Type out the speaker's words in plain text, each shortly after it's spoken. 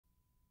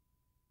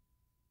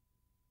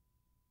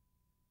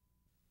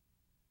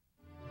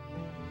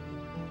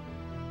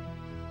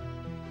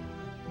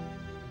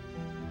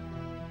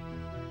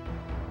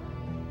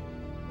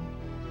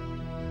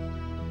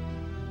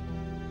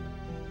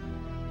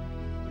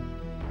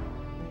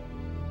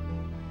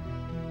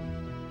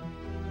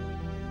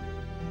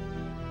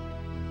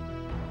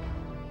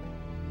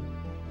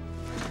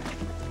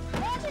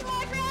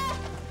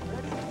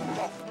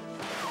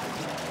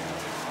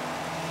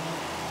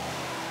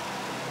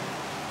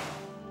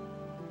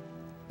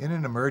In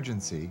an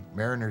emergency,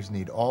 mariners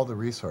need all the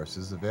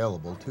resources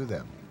available to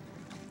them.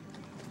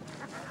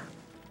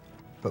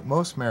 But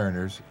most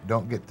mariners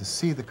don't get to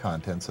see the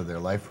contents of their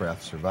life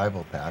raft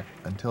survival pack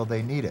until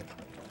they need it.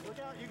 Look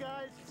out, you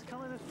guys, it's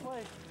coming this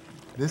way.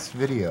 This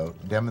video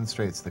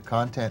demonstrates the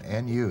content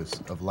and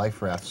use of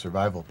life raft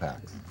survival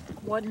packs.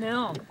 What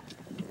now?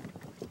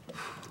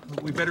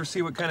 We better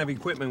see what kind of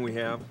equipment we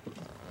have.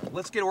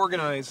 Let's get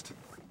organized.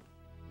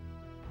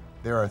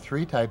 There are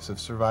 3 types of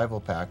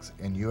survival packs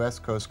in U.S.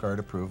 Coast Guard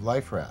approved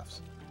life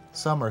rafts.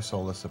 Some are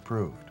SOLAS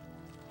approved.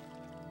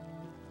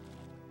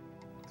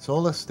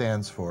 SOLAS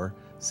stands for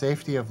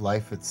Safety of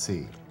Life at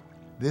Sea.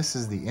 This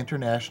is the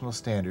international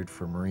standard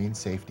for marine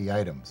safety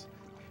items,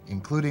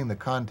 including the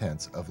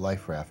contents of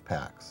life raft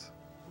packs.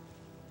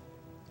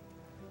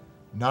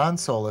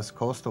 Non-SOLAS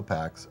coastal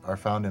packs are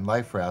found in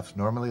life rafts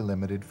normally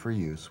limited for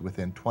use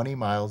within 20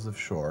 miles of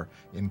shore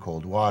in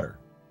cold water,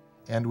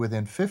 and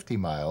within 50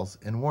 miles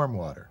in warm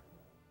water.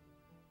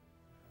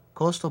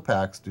 Coastal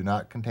packs do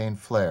not contain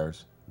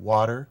flares,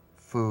 water,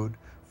 food,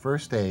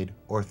 first aid,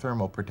 or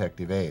thermal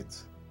protective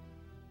aids.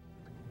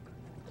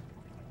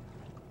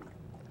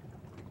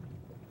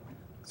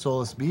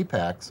 SOLAS B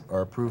packs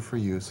are approved for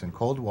use in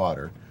cold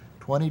water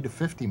 20 to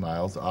 50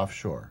 miles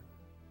offshore.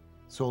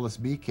 SOLAS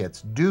B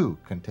kits do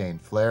contain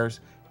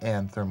flares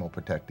and thermal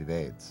protective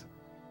aids.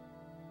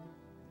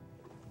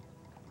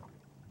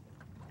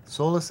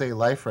 SOLAS A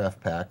life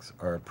raft packs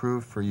are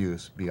approved for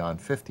use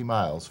beyond 50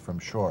 miles from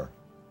shore.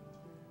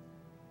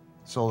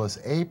 SOLAS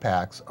A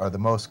packs are the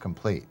most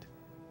complete.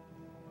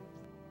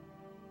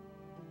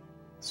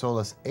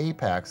 SOLAS A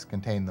packs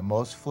contain the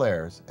most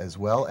flares as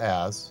well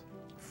as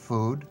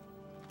food,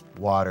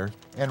 water,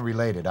 and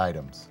related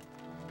items.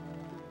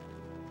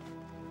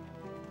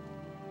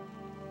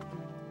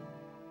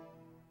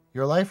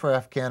 Your life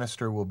raft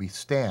canister will be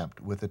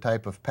stamped with the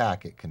type of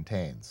pack it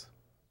contains.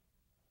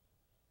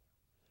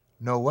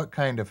 Know what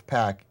kind of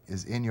pack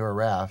is in your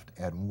raft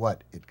and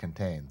what it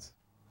contains.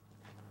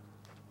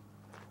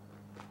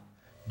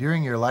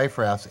 During your life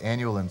raft's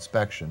annual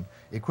inspection,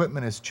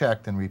 equipment is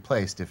checked and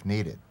replaced if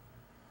needed.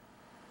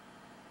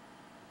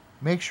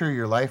 Make sure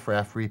your life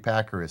raft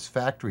repacker is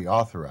factory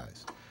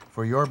authorized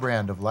for your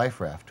brand of life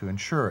raft to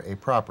ensure a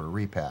proper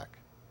repack.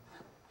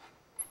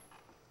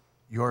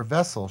 Your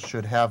vessel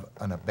should have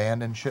an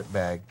abandoned ship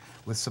bag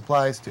with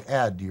supplies to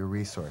add to your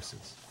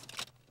resources.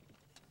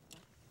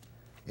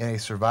 In a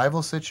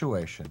survival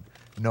situation,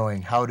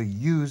 knowing how to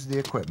use the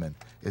equipment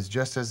is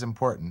just as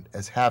important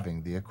as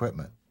having the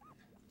equipment.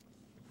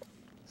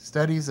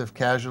 Studies of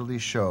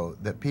casualties show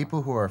that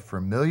people who are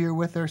familiar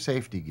with their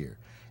safety gear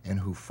and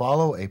who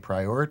follow a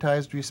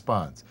prioritized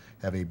response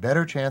have a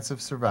better chance of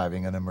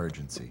surviving an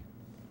emergency.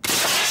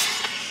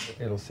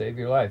 It'll save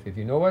your life. If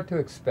you know what to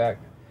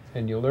expect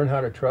and you learn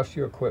how to trust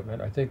your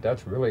equipment, I think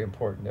that's really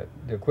important, that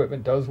the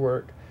equipment does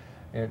work,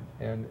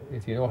 and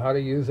if you know how to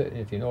use it,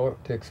 if you know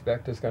what to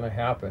expect is going to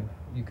happen,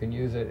 you can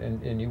use it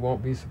and you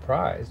won't be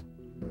surprised.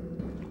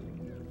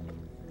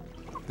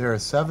 There are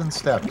 7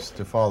 steps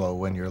to follow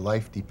when your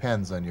life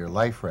depends on your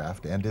life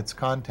raft and its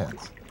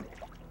contents.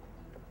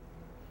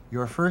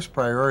 Your first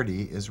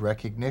priority is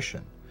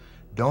recognition.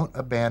 Don't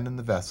abandon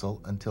the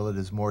vessel until it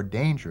is more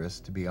dangerous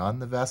to be on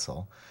the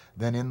vessel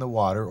than in the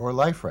water or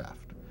life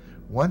raft.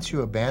 Once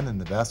you abandon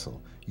the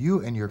vessel,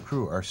 you and your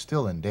crew are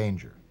still in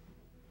danger.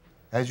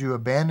 As you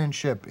abandon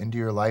ship into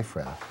your life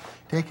raft,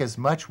 take as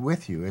much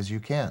with you as you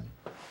can.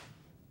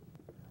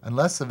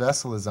 Unless the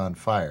vessel is on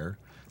fire,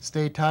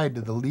 stay tied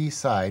to the lee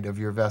side of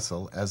your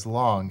vessel as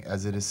long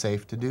as it is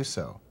safe to do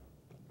so.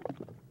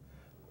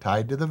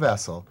 Tied to the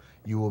vessel,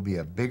 you will be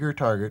a bigger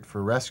target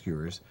for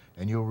rescuers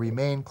and you'll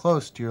remain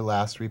close to your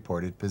last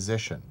reported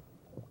position.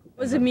 It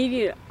was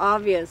immediately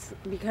obvious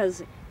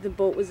because the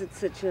boat was at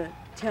such a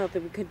tilt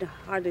that we could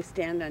hardly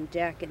stand on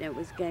deck, and it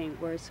was getting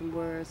worse and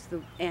worse.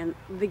 And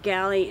the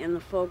galley and the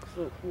folks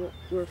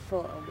were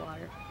full of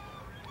water.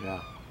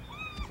 Yeah,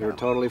 they were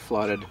totally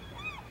flooded.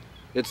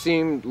 It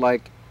seemed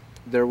like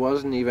there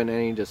wasn't even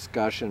any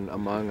discussion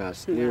among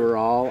us. No. We were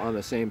all on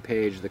the same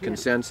page. The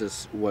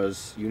consensus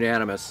was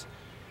unanimous.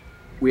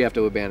 We have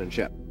to abandon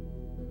ship.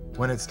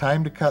 When it's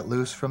time to cut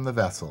loose from the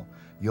vessel,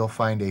 you'll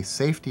find a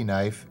safety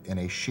knife in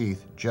a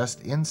sheath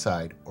just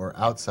inside or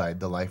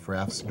outside the life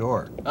raft's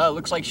door.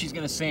 Looks like she's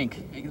gonna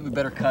sink. We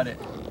better cut it.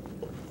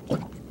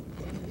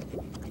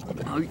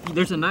 Oh,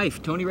 there's a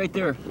knife, Tony, right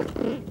there.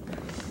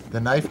 The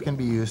knife can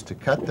be used to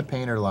cut the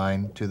painter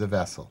line to the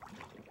vessel.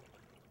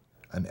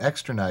 An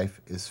extra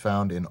knife is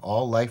found in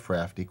all life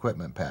raft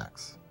equipment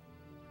packs.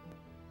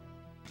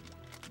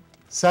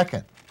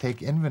 Second,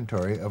 take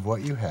inventory of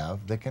what you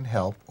have that can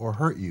help or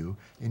hurt you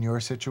in your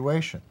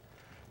situation.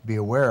 Be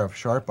aware of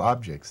sharp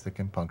objects that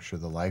can puncture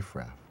the life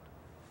raft.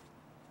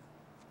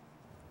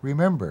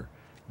 Remember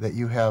that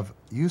you have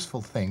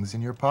useful things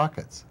in your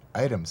pockets,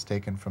 items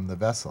taken from the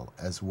vessel,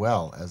 as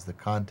well as the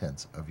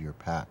contents of your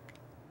pack.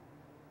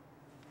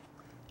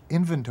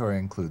 Inventory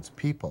includes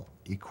people,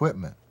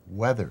 equipment,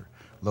 weather,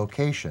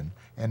 location,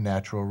 and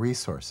natural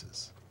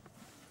resources.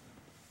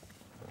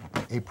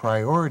 A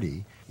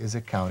priority is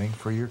accounting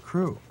for your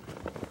crew.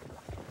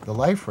 The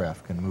life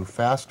raft can move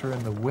faster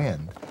in the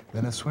wind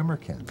than a swimmer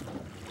can.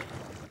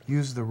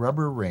 Use the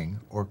rubber ring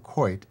or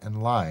quoit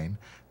and line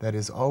that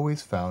is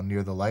always found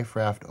near the life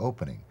raft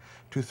opening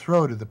to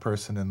throw to the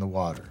person in the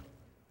water.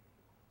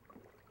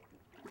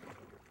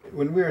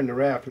 When we were in the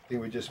raft,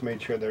 we just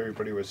made sure that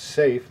everybody was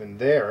safe and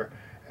there,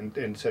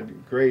 and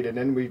said great. And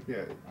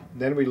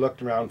then we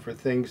looked around for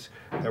things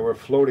that were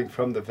floating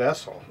from the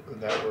vessel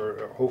that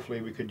were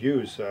hopefully we could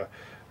use.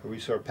 We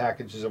saw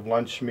packages of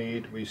lunch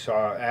meat. We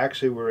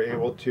were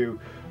able to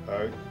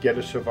get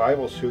a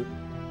survival suit.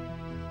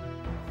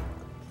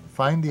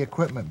 Find the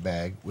equipment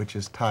bag which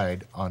is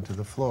tied onto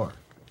the floor.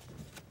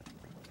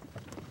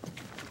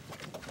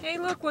 Hey,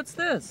 look, what's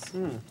this?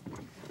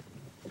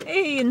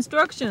 Hey,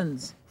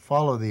 instructions.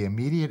 Follow the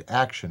immediate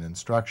action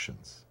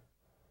instructions.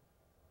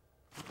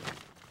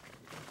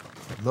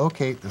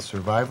 Locate the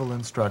survival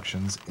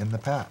instructions in the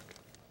pack.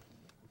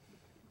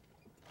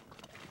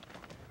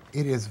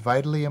 It is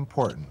vitally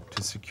important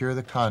to secure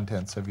the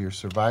contents of your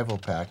survival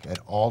pack at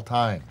all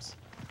times.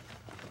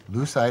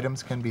 Loose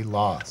items can be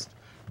lost,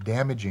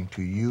 damaging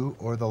to you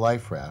or the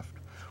life raft,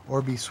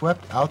 or be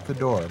swept out the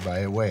door by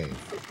a wave.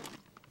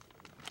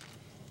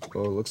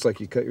 Oh, it looks like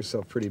you cut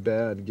yourself pretty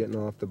bad getting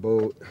off the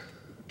boat.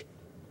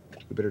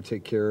 You better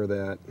take care of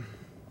that.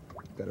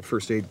 Got a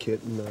first aid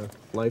kit and a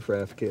life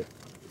raft kit.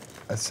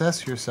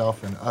 Assess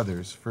yourself and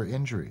others for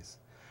injuries.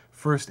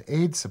 First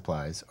aid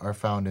supplies are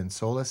found in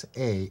Solus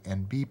A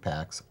and B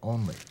packs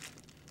only.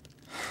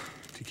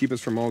 To keep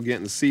us from all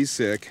getting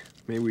seasick,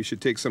 maybe we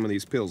should take some of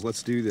these pills.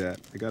 Let's do that.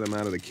 I got them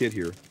out of the kit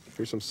here.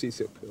 Here's some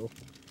seasick pill.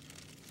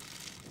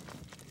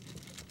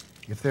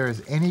 If there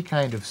is any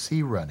kind of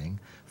sea running,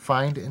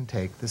 find and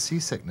take the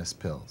seasickness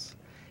pills.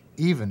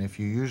 Even if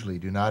you usually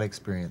do not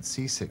experience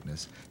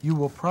seasickness, you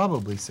will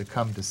probably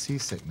succumb to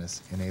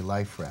seasickness in a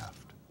life raft.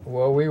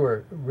 Well, we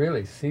were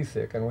really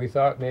seasick, and we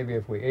thought maybe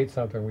if we ate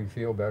something we'd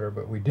feel better,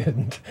 but we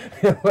didn't.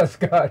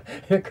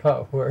 It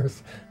got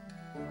worse.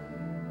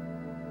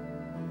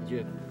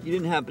 You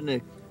didn't happen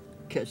to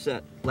catch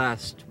that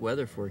last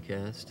weather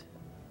forecast,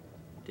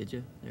 did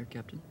you, there,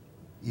 Captain?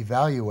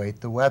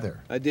 Evaluate the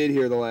weather. I did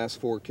hear the last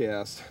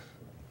forecast.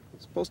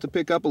 It's supposed to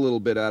pick up a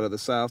little bit out of the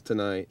south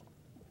tonight.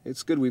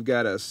 It's good we've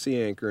got a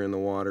sea anchor in the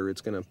water.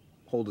 It's going to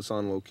hold us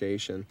on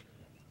location.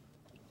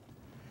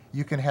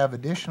 You can have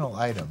additional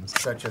items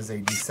such as a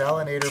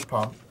desalinator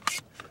pump,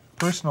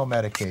 personal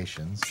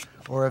medications,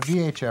 or a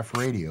VHF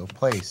radio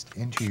placed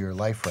into your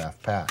life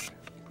raft pack.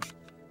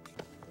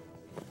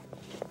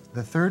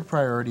 The third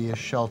priority is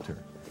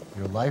shelter.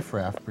 Your life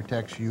raft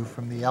protects you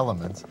from the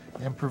elements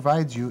and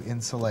provides you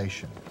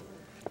insulation.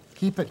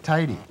 Keep it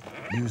tidy.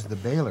 Use the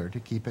baler to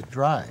keep it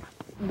dry.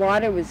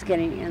 Water was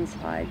getting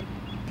inside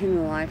in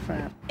the life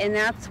raft. And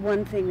that's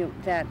one thing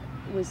that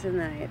was in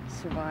the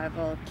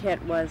survival kit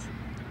was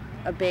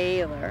a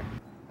baler.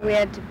 We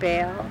had to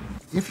bail.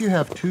 If you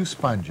have 2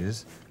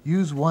 sponges,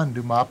 use one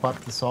to mop up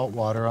the salt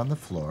water on the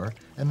floor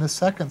and the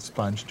second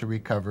sponge to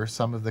recover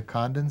some of the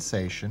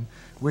condensation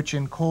which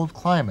in cold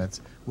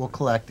climates will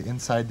collect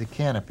inside the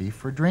canopy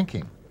for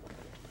drinking.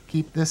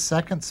 Keep this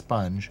second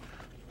sponge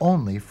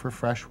only for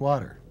fresh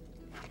water.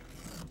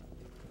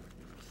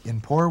 In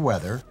poor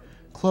weather,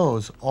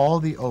 close all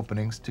the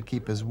openings to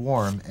keep as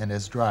warm and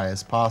as dry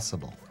as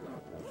possible.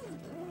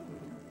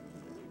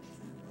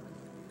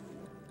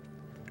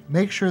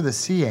 Make sure the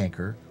sea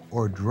anchor,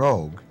 or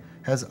drogue,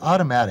 has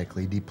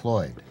automatically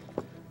deployed.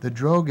 The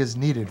drogue is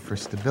needed for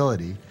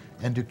stability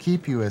and to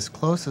keep you as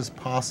close as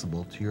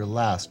possible to your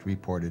last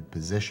reported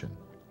position.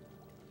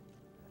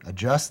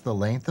 Adjust the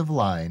length of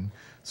line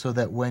so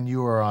that when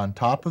you are on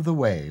top of the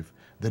wave,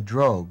 the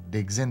drogue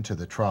digs into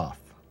the trough.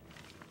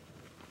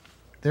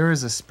 There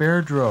is a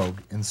spare drogue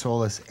in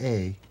Solus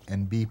A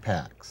and B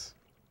packs.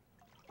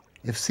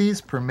 If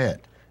seas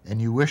permit, and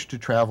you wish to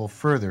travel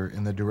further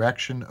in the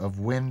direction of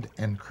wind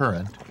and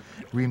current,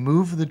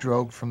 remove the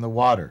drogue from the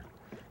water.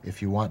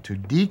 If you want to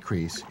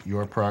decrease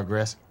your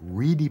progress,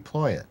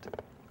 redeploy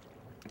it.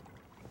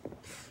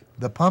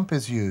 The pump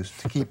is used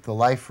to keep the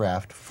life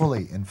raft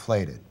fully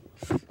inflated.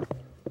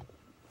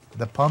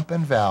 The pump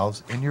and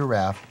valves in your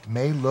raft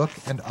may look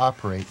and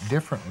operate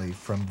differently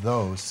from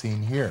those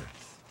seen here.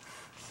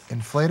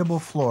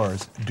 Inflatable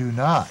floors do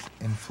not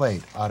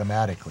inflate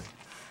automatically.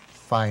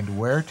 Find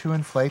where to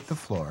inflate the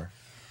floor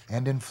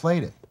and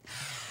inflate it.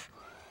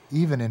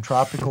 Even in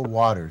tropical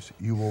waters,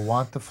 you will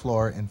want the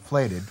floor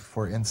inflated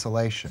for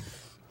insulation.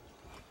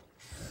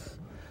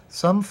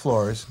 Some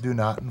floors do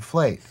not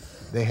inflate.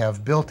 They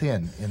have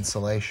built-in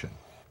insulation.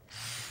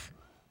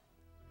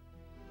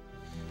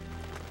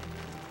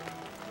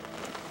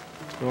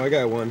 Oh, I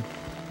got one.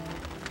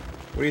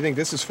 What do you think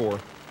this is for?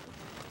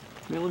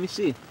 Yeah, let me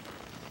see.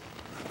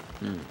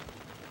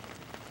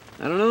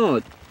 I don't know.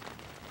 It's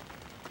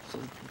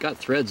got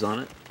threads on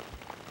it.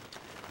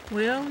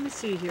 Well, let me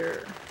see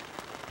here.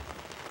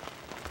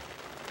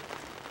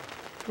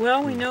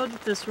 Well, we know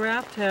that this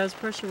raft has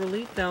pressure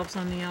relief valves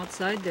on the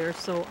outside there,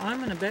 so I'm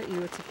going to bet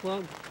you it's a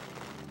plug.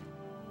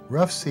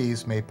 Rough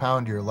seas may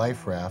pound your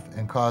life raft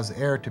and cause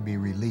air to be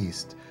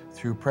released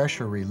through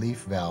pressure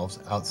relief valves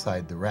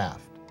outside the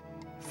raft.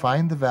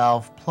 find the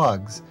valve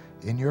plugs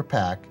in your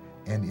pack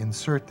and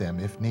insert them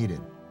if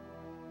needed.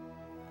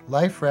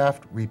 Life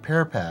raft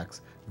repair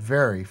packs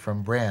vary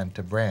from brand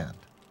to brand.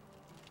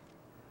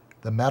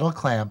 The metal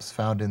clamps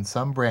found in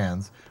some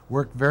brands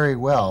work very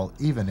well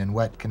even in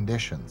wet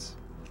conditions.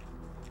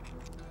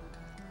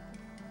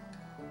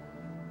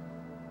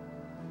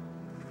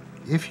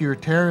 If your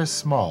tear is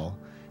small,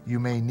 you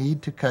may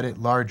need to cut it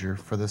larger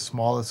for the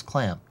smallest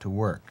clamp to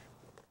work.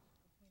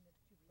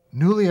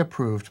 Newly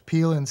approved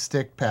peel and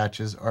stick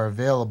patches are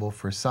available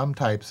for some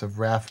types of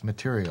raft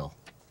material.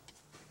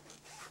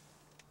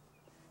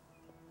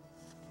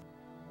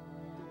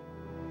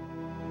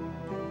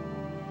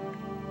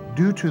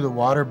 Due to the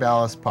water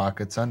ballast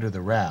pockets under the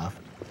raft,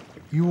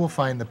 you will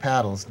find the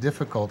paddles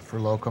difficult for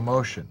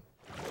locomotion,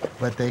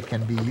 but they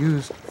can be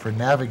used for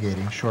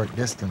navigating short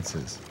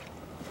distances.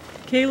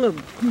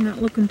 Caleb, you're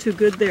not looking too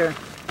good there.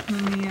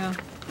 Let me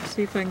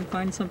see if I can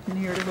find something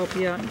here to help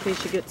you out in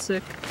case you get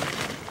sick.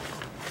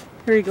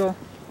 Here you go. Why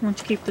don't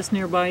you keep this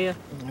nearby you?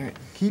 All right.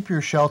 Keep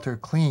your shelter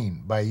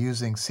clean by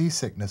using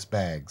seasickness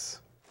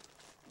bags.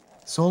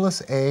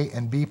 Solus A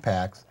and B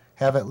packs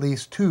have at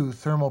least 2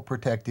 thermal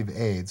protective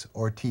aids,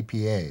 or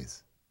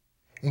TPAs.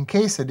 In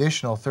case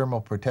additional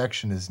thermal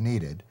protection is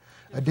needed,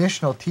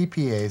 additional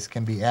TPAs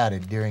can be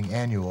added during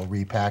annual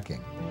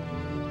repacking.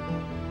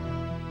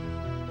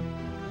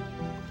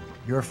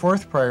 Your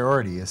fourth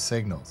priority is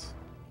signals.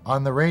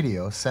 On the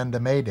radio, send a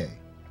mayday.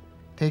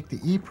 Take the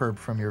EPIRB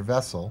from your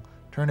vessel,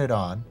 turn it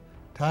on,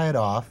 tie it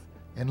off,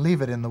 and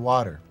leave it in the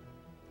water.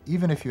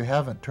 Even if you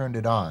haven't turned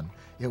it on,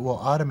 it will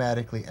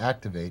automatically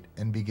activate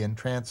and begin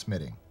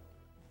transmitting.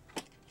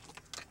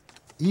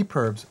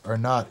 EPIRBs are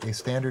not a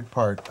standard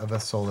part of a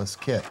Solus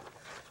kit.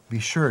 Be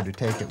sure to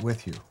take it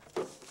with you.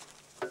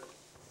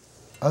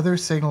 Other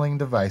signaling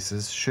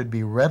devices should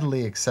be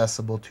readily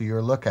accessible to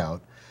your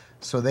lookout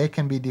so they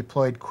can be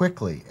deployed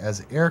quickly,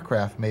 as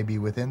aircraft may be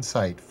within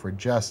sight for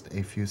just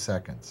a few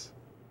seconds.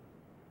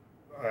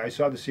 I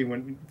saw the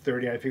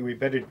C-130. I think we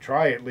better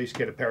try at least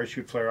get a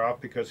parachute flare off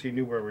because he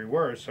knew where we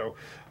were. So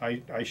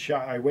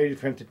I waited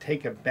for him to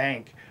take a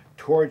bank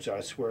towards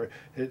us where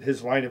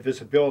his line of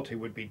visibility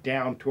would be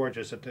down towards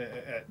us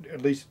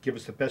at least give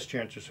us the best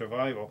chance of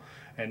survival.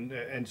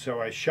 And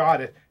so I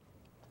shot it.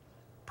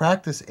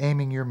 Practice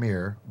aiming your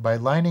mirror by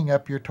lining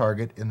up your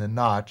target in the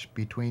notch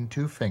between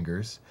 2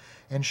 fingers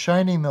and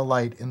shining the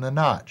light in the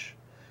notch.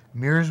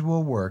 Mirrors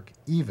will work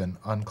even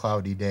on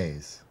cloudy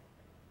days.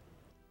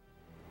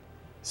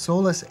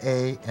 Solus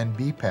A and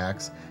B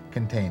packs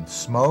contain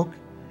smoke,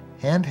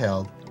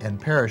 handheld,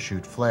 and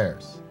parachute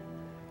flares.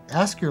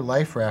 Ask your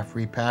life raft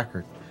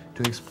repacker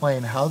to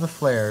explain how the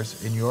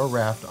flares in your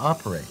raft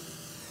operate.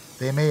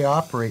 They may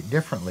operate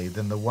differently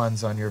than the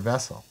ones on your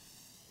vessel.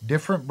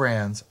 Different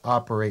brands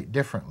operate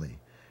differently.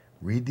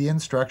 Read the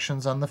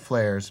instructions on the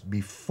flares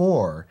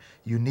before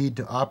you need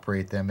to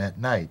operate them at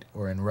night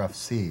or in rough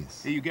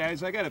seas. Hey, you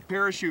guys, I got a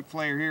parachute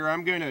flare here.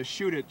 I'm going to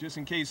shoot it just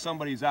in case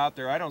somebody's out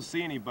there. I don't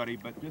see anybody,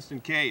 but just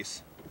in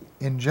case.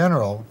 In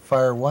general,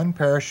 fire 1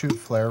 parachute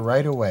flare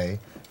right away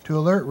to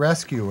alert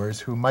rescuers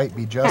who might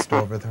be just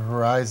over the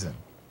horizon.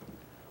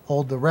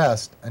 Hold the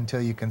rest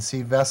until you can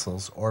see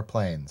vessels or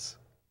planes.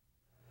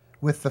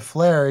 With the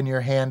flare in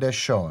your hand as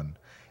shown,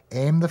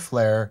 aim the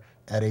flare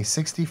at a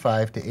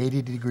 65 to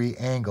 80 degree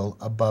angle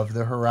above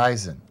the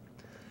horizon.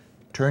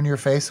 Turn your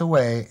face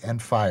away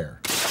and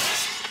fire.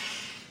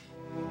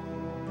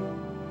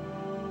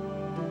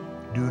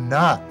 Do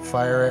not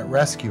fire at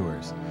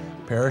rescuers.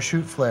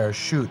 Parachute flares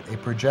shoot a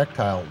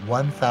projectile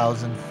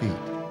 1,000 feet.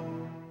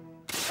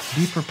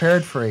 Be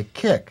prepared for a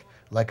kick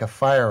like a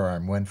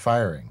firearm when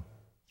firing.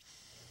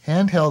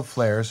 Handheld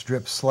flares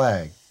drip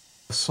slag.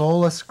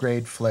 Solus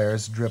grade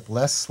flares drip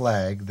less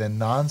slag than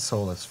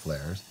non-Solus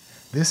flares.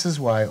 This is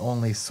why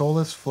only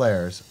Solus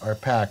flares are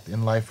packed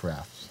in life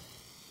rafts.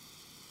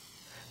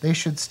 They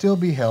should still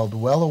be held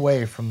well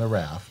away from the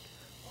raft,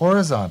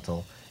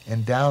 horizontal,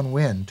 and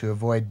downwind to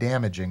avoid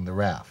damaging the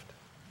raft.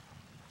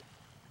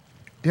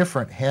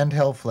 Different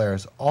handheld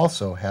flares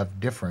also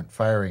have different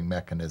firing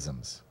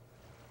mechanisms.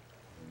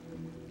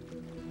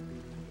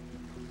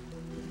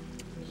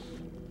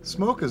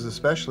 Smoke is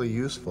especially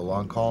useful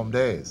on calm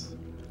days.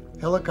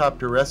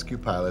 Helicopter rescue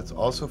pilots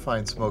also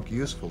find smoke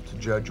useful to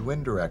judge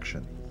wind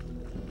direction.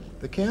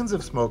 The cans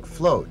of smoke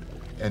float,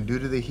 and due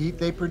to the heat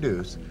they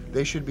produce,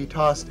 they should be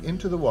tossed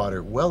into the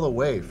water well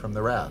away from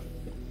the raft.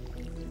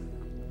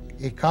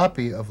 A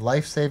copy of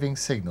life-saving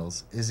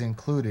signals is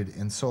included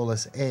in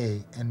Solus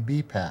A and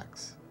B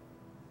packs.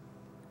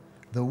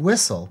 The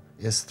whistle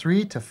is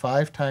 3 to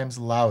 5 times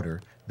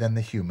louder than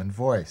the human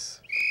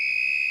voice.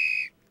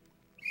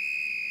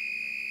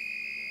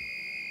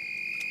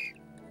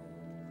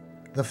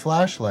 The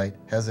flashlight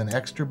has an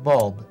extra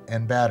bulb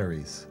and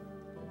batteries.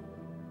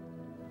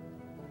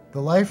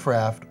 The life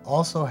raft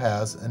also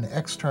has an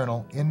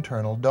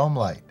external-internal dome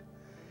light.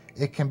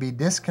 It can be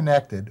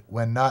disconnected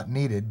when not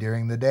needed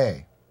during the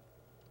day.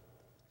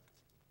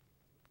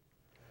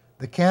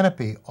 The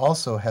canopy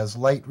also has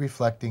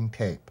light-reflecting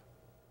tape.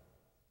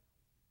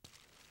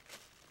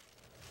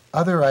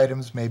 Other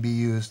items may be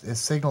used as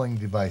signaling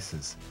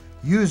devices.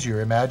 Use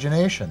your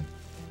imagination.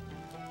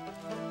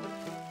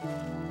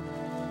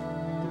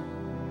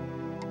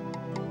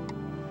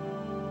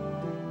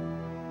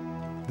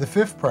 The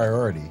fifth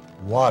priority,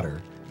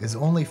 water, is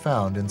only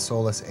found in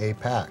Solus A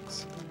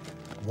packs.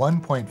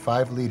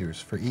 1.5 liters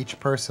for each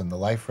person the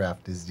life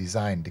raft is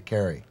designed to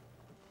carry.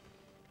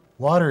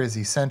 Water is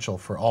essential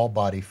for all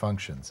body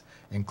functions,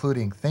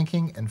 including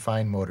thinking and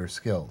fine motor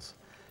skills.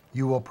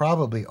 You will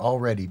probably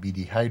already be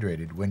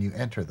dehydrated when you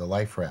enter the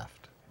life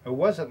raft. It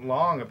wasn't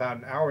long, about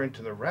an hour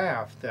into the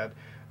raft, that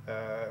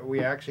we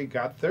actually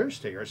got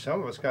thirsty, or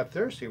some of us got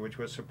thirsty, which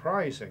was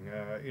surprising,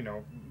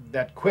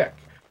 that quick.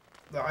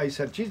 I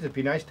said, geez, it'd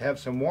be nice to have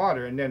some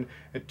water, and then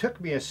it took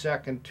me a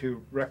second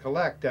to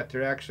recollect that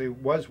there actually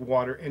was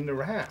water in the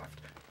raft.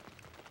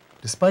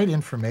 Despite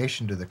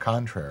information to the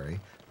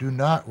contrary, do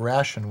not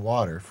ration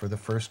water for the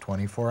first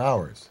 24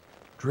 hours.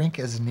 Drink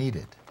as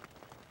needed.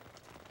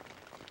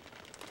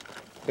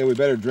 Hey, we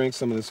better drink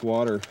some of this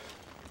water.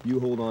 You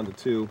hold on to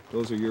 2.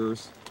 Those are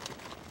yours.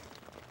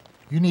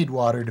 You need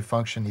water to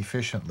function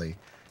efficiently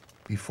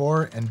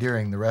before and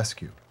during the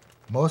rescue.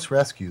 Most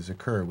rescues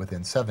occur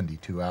within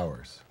 72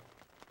 hours.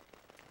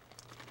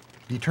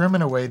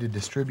 Determine a way to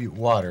distribute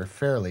water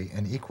fairly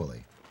and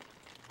equally.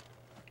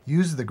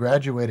 Use the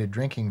graduated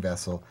drinking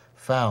vessel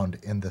found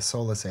in the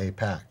Solus A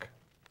pack.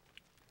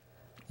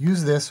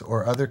 Use this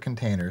or other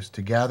containers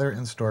to gather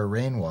and store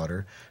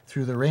rainwater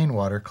through the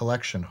rainwater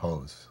collection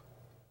hose.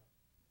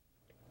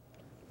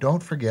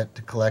 Don't forget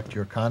to collect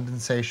your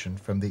condensation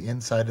from the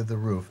inside of the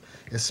roof,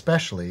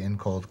 especially in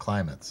cold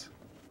climates.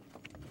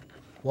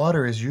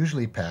 Water is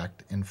usually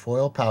packed in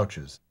foil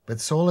pouches, but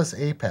Solus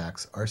A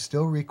packs are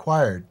still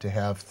required to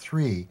have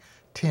 3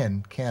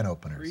 tin can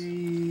openers.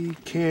 3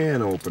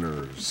 can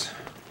openers.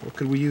 What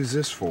could we use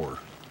this for?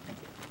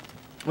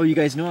 Well, you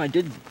guys know I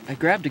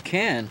grabbed a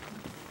can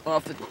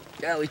off the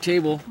galley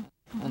table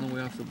on the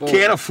way off the boat.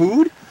 Can of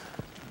food?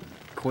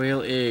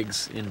 Quail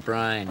eggs in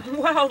brine.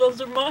 Wow,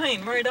 those are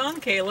mine. Right on,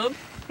 Caleb.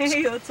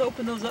 Hey, let's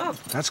open those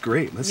up. That's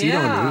great. Let's eat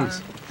on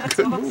these. That's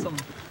Good awesome.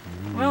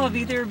 move. Well, have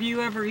either of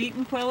you ever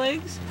eaten quail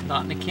eggs?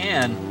 Not in a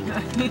can.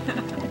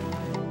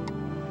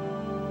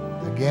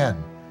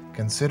 Again,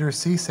 consider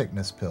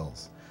seasickness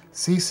pills.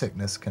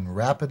 Seasickness can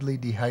rapidly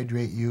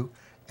dehydrate you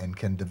and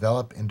can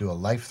develop into a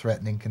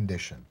life-threatening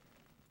condition.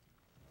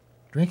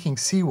 Drinking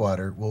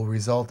seawater will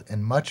result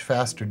in much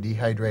faster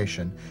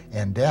dehydration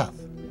and death.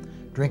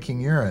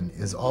 Drinking urine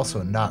is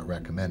also not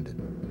recommended.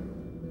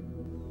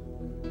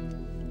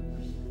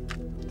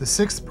 The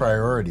sixth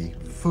priority,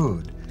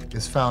 food,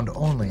 is found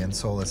only in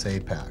Solus A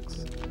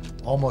packs.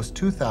 Almost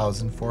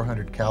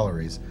 2,400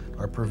 calories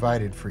are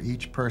provided for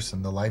each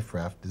person the life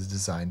raft is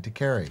designed to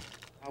carry.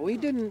 We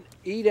didn't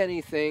eat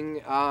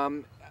anything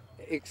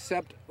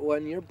except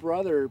when your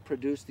brother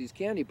produced these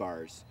candy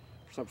bars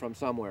from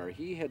somewhere.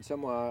 He had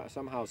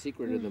somehow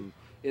secreted them.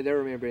 They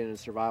were maybe in a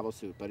survival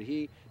suit, but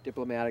he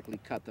diplomatically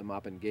cut them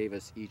up and gave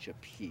us each a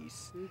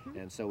piece.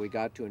 And so we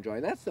got to enjoy.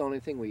 And that's the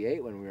only thing we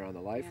ate when we were on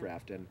the life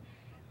raft. And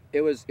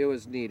it was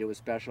neat. It was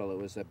special.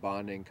 It was a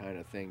bonding kind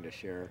of thing to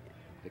share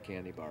the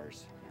candy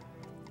bars.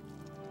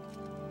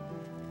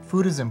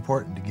 Food is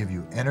important to give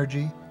you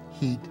energy,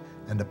 heat,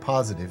 and a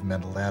positive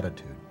mental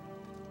attitude.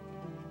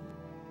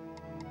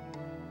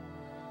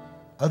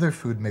 Other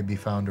food may be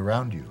found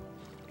around you.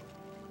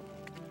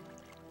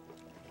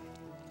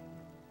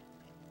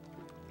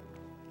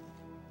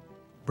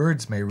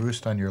 Birds may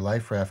roost on your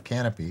life raft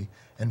canopy,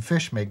 and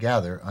fish may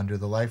gather under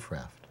the life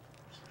raft.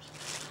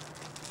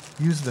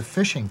 Use the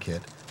fishing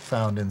kit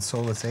found in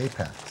Solus A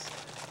packs.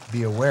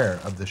 Be aware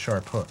of the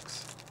sharp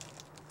hooks.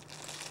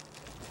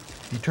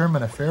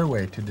 Determine a fair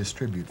way to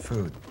distribute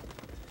food.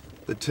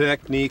 The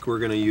technique we're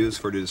going to use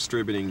for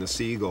distributing the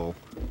seagull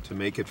to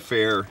make it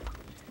fair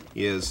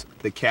is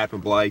the Captain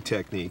Bligh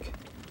technique.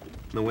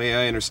 And the way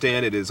I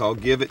understand it is I'll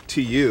give it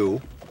to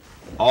you,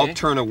 I'll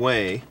turn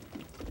away,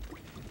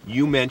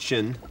 you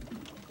mention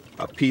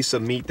a piece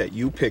of meat that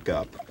you pick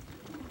up,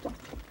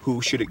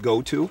 who should it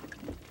go to,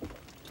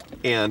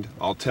 and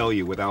I'll tell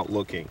you without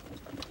looking.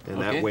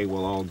 And that way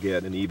we'll all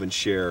get an even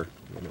share,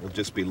 and it'll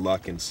just be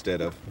luck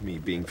instead of me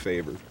being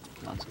favored.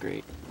 Sounds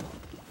great.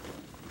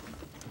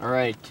 All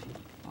right,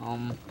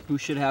 who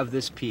should have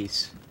this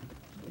piece?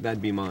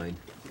 That'd be mine.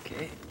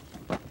 Okay,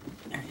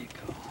 there you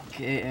go.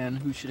 Okay, and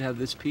who should have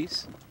this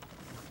piece?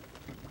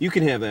 You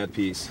can have that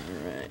piece.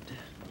 All right.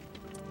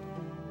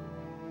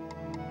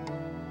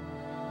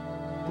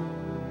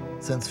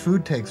 Since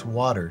food takes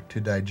water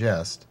to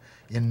digest,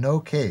 in no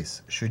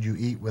case should you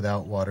eat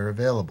without water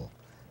available,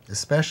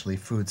 especially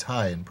foods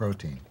high in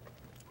protein.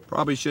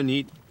 Probably shouldn't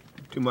eat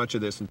too much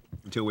of this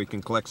until we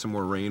can collect some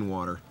more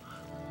rainwater.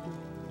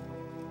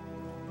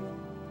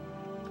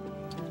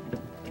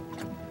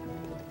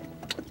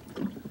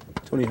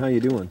 Tony, how you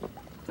doing?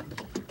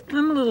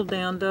 I'm a little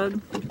down,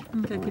 Doug. I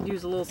think I could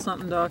use a little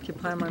something to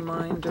occupy my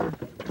mind or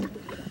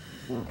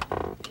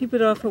keep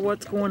it off of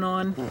what's going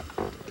on.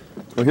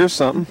 Well, here's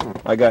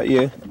something. I got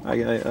you. I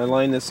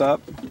lined this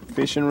up.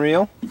 Fishing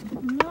reel.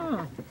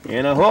 Oh.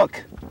 And a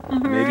hook.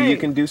 Maybe you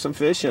can do some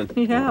fishing.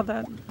 Yeah,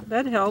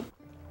 that'd help.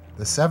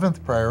 The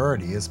seventh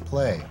priority is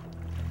play.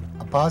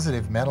 A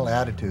positive mental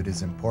attitude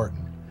is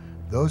important.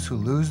 Those who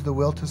lose the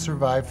will to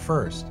survive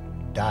first,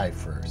 die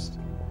first.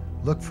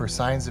 Look for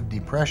signs of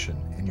depression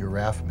in your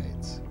raft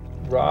mates.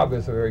 Rob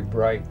is a very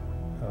bright,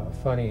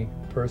 funny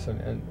person,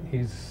 and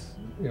he's,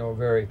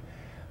 very,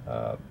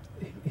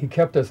 he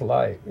kept us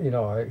light, he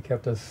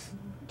kept us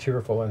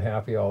cheerful and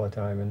happy all the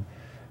time,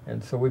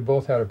 and so we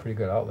both had a pretty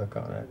good outlook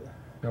on it.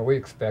 We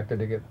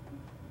expected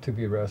to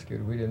be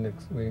rescued. We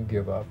didn't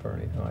give up or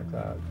anything like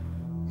that.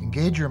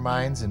 Engage your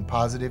minds in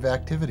positive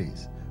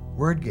activities,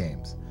 word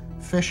games,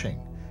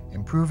 fishing,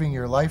 improving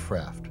your life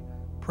raft,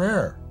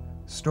 prayer,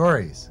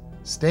 stories.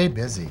 Stay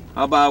busy.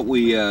 How about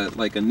we,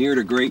 like a near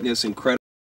to greatness, incredible